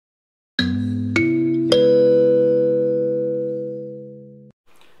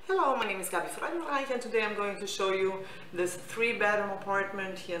Freudenreich, and today I'm going to show you this 3-bedroom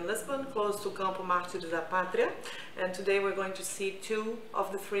apartment here in Lisbon, close to Campo Marte da Pátria. And today we're going to see 2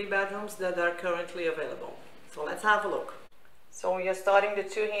 of the 3 bedrooms that are currently available. So let's have a look. So we are starting the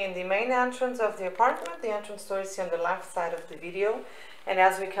 2 here in the main entrance of the apartment. The entrance door is here on the left side of the video. And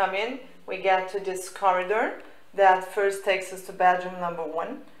as we come in, we get to this corridor that first takes us to bedroom number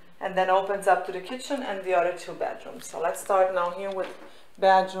 1 and then opens up to the kitchen and the other 2 bedrooms. So let's start now here with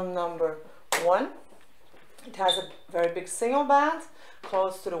bedroom number 1. It has a very big single bed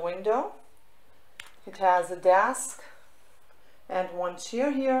close to the window. It has a desk and 1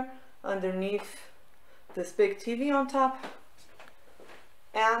 chair here underneath this big TV on top.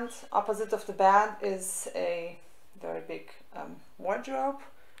 And opposite of the bed is a very big wardrobe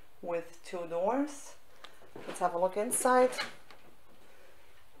with 2 doors. Let's have a look inside,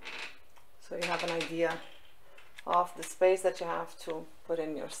 so you have an idea of the space that you have to put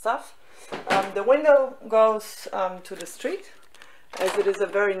in your stuff. The window goes to the street. As it is a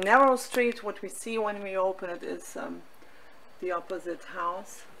very narrow street, what we see when we open it is the opposite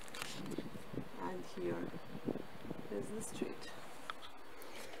house, and here is the street.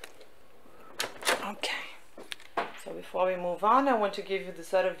 Okay, so before we move on, I want to give you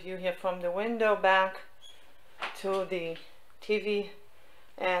this other view here from the window back to the TV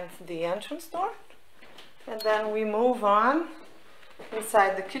and the entrance door. And then we move on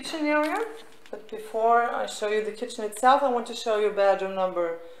inside the kitchen area. But before I show you the kitchen itself, I want to show you bedroom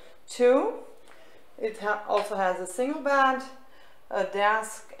number 2. It also has a single bed, a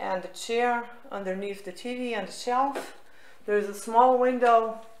desk and a chair underneath the TV and a shelf. There's a small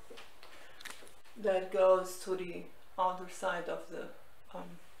window that goes to the other side of the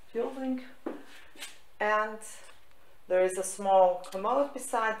building, and there is a small commode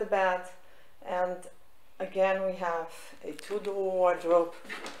beside the bed, and again we have a 2-door wardrobe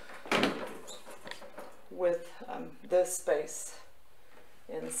with this space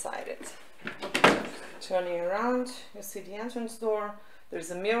inside it. Turning around, you see the entrance door. There's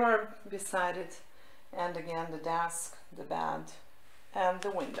a mirror beside it, and again the desk, the bed and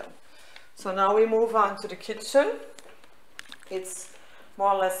the window. So now we move on to the kitchen. It's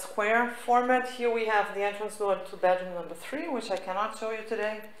more or less square format. Here we have the entrance door to bedroom number 3, which I cannot show you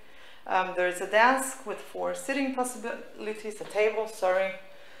today. There is a desk with 4 sitting possibilities, a table, sorry.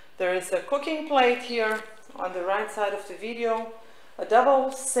 There is a cooking plate here on the right side of the video, a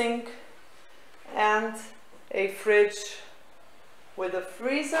double sink and a fridge with a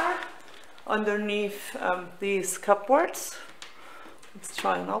freezer underneath these cupboards. Let's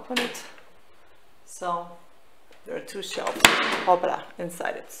try and open it. So there are 2 shelves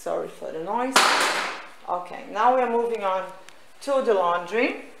inside it. Sorry for the noise. Okay, now we are moving on to the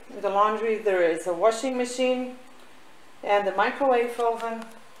laundry. In the laundry there is a washing machine and a microwave oven,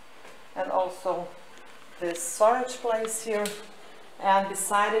 and also this storage place here. And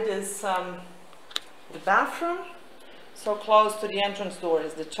beside it is the bathroom. So close to the entrance door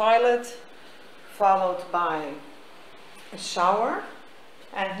is the toilet, followed by a shower.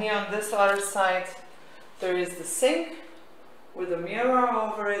 And here on this other side there is the sink with a mirror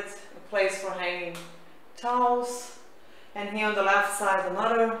over it, a place for hanging towels, and here on the left side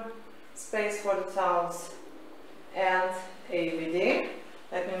another space for the towels and a bidet.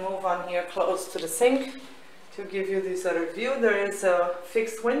 Let me move on here close to the sink to give you this other view. There is a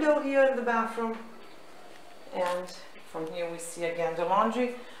fixed window here in the bathroom, and from here we see again the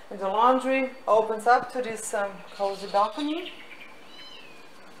laundry, and the laundry opens up to this cozy balcony.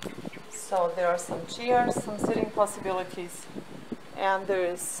 So there are some chairs, some sitting possibilities, and there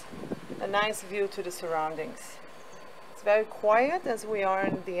is a nice view to the surroundings. It's very quiet as we are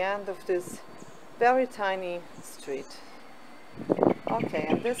in the end of this very tiny street. Okay,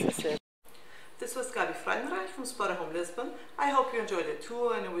 and this is it. This was Freudenreich from Spotahome Lisbon. I hope you enjoyed the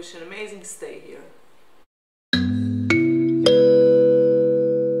tour and I wish you an amazing stay here.